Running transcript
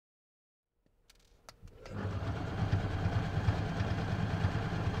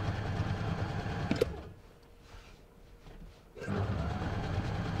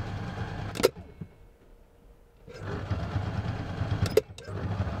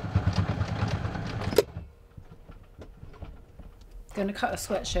going to cut a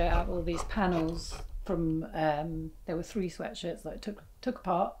sweatshirt out of all these panels from, there were 3 sweatshirts that I took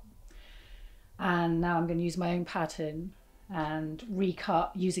apart, and now I'm going to use my own pattern and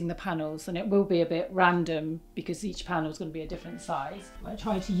recut using the panels, and it will be a bit random because each panel is going to be a different size. I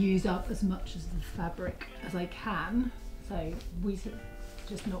try to use up as much of the fabric as I can, so we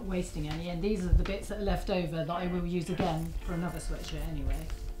just not wasting any, and these are the bits that are left over that I will use again for another sweatshirt anyway.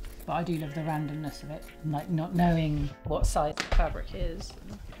 But I do love the randomness of it, like not knowing what size the fabric is.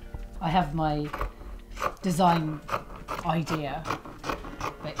 I have my design idea,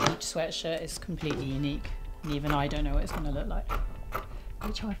 but each sweatshirt is completely unique, and even I don't know what it's going to look like,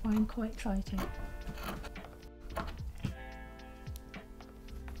 which I find quite exciting.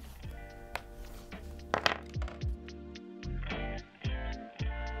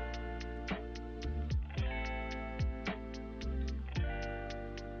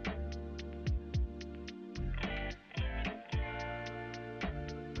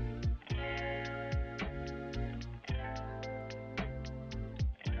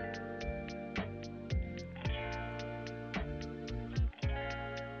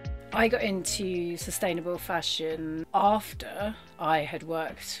 I got into sustainable fashion after I had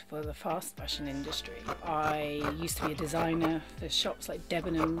worked for the fast fashion industry. I used to be a designer for shops like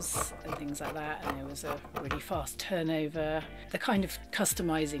Debenhams and things like that, and there was a really fast turnover. The kind of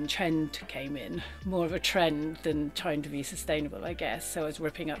customizing trend came in, more of a trend than trying to be sustainable, I guess. So I was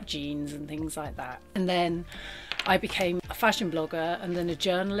ripping up jeans and things like that. And then I became a fashion blogger and then a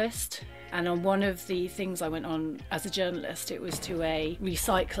journalist. And on one of the things I went on as a journalist, it was to a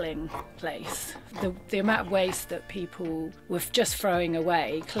recycling place. The amount of waste that people were just throwing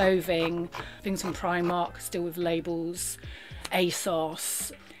away, clothing, things from Primark, still with labels,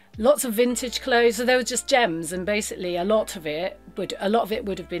 ASOS, lots of vintage clothes. So there were just gems, and basically a lot of it would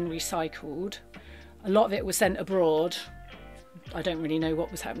have been recycled. A lot of it was sent abroad. I don't really know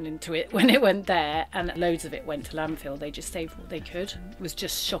what was happening to it when it went there, and loads of it went to landfill. They just saved what they could. It was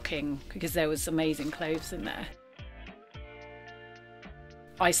just shocking because there was amazing clothes in there.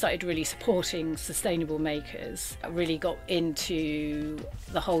 I started really supporting sustainable makers. I really got into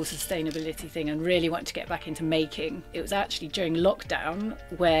the whole sustainability thing and really wanted to get back into making. It was actually during lockdown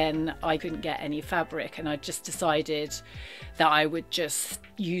when I couldn't get any fabric, and I just decided that I would just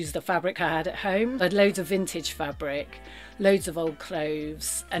use the fabric I had at home. I had loads of vintage fabric, loads of old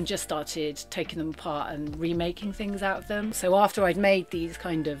clothes, and just started taking them apart and remaking things out of them. So after I'd made these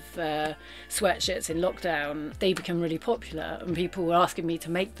kind of sweatshirts in lockdown, they became really popular and people were asking me to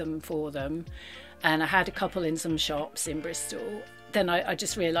make them for them. And I had a couple in some shops in Bristol. Then I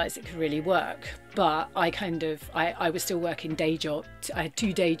just realised it could really work. But I was still working day job. I had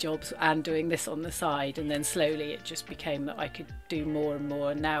 2 day jobs and doing this on the side. And then slowly it just became that I could do more and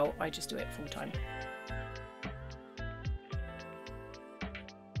more. And now I just do it full time.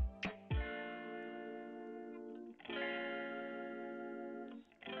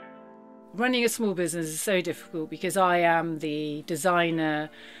 Running a small business is so difficult because I am the designer,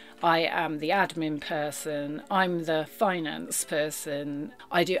 I am the admin person, I'm the finance person.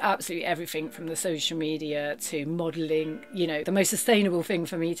 I do absolutely everything from the social media to modelling. You know, the most sustainable thing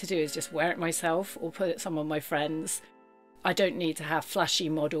for me to do is just wear it myself or put it some of my friends. I don't need to have flashy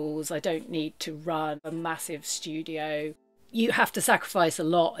models, I don't need to run a massive studio. You have to sacrifice a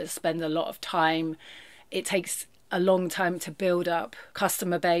lot and spend a lot of time. It takes a long time to build up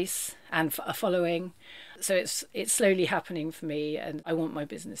customer base and a following. So it's slowly happening for me, and I want my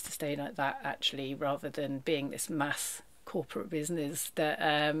business to stay like that actually, rather than being this mass corporate business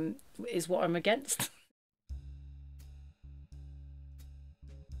that is what I'm against.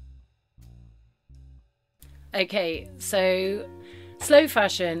 Okay, so slow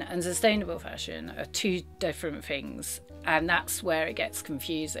fashion and sustainable fashion are 2 different things, and that's where it gets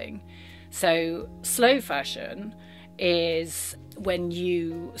confusing. So slow fashion is when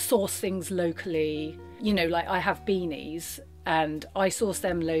you source things locally. You know, like I have beanies and I source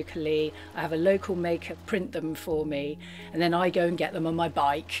them locally. I have a local maker print them for me, and then I go and get them on my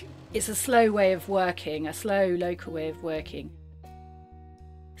bike. It's a slow way of working, a slow local way of working.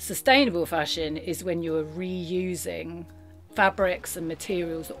 Sustainable fashion is when you're reusing fabrics and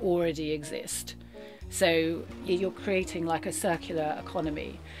materials that already exist. So you're creating like a circular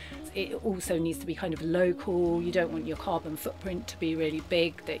economy. It also needs to be kind of local. You don't want your carbon footprint to be really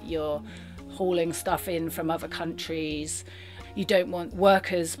big, that you're hauling stuff in from other countries. You don't want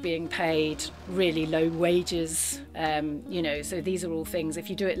workers being paid really low wages, you know, so these are all things. If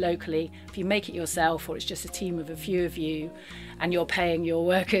you do it locally, if you make it yourself, or it's just a team of a few of you and you're paying your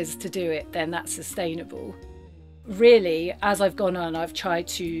workers to do it, then that's sustainable. Really, as I've gone on, I've tried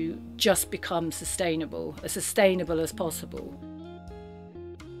to just become sustainable, as sustainable as possible.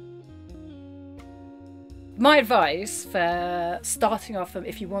 My advice for starting off,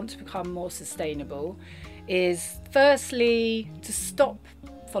 if you want to become more sustainable, is firstly to stop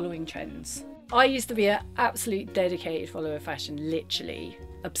following trends. I used to be an absolute dedicated follower of fashion, literally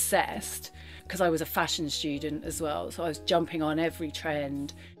obsessed, because I was a fashion student as well, so I was jumping on every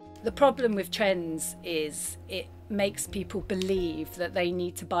trend. The problem with trends is it makes people believe that they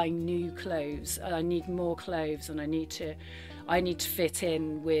need to buy new clothes, and I need more clothes, and I need to fit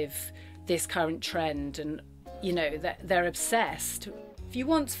in with this current trend, and you know that they're obsessed. If you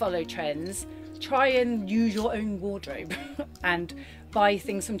want to follow trends, try and use your own wardrobe and buy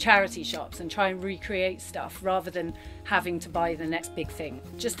things from charity shops and try and recreate stuff rather than having to buy the next big thing.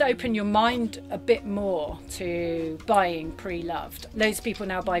 Just open your mind a bit more to buying pre-loved. Loads of people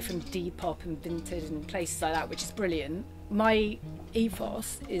now buy from Depop and Vinted and places like that, which is brilliant. My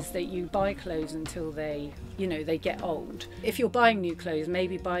ethos is that you buy clothes until they get old. If you're buying new clothes,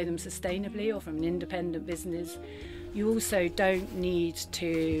 maybe buy them sustainably or from an independent business. You also don't need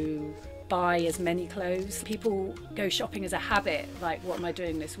to buy as many clothes. People go shopping as a habit, like, what am I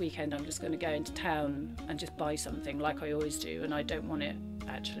doing this weekend? I'm just going to go into town and just buy something like I always do, and I don't want it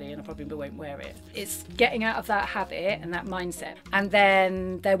actually, and I probably won't wear it. It's getting out of that habit and that mindset, and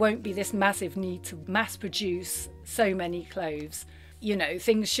then there won't be this massive need to mass produce so many clothes. You know,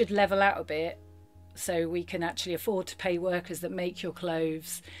 things should level out a bit so we can actually afford to pay workers that make your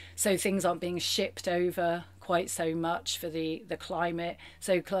clothes, so things aren't being shipped over quite so much for the climate,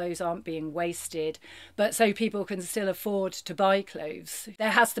 so clothes aren't being wasted, but so people can still afford to buy clothes.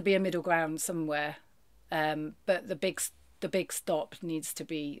 There has to be a middle ground somewhere, but the big stop needs to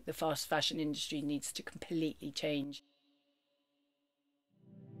be the fast fashion industry needs to completely change.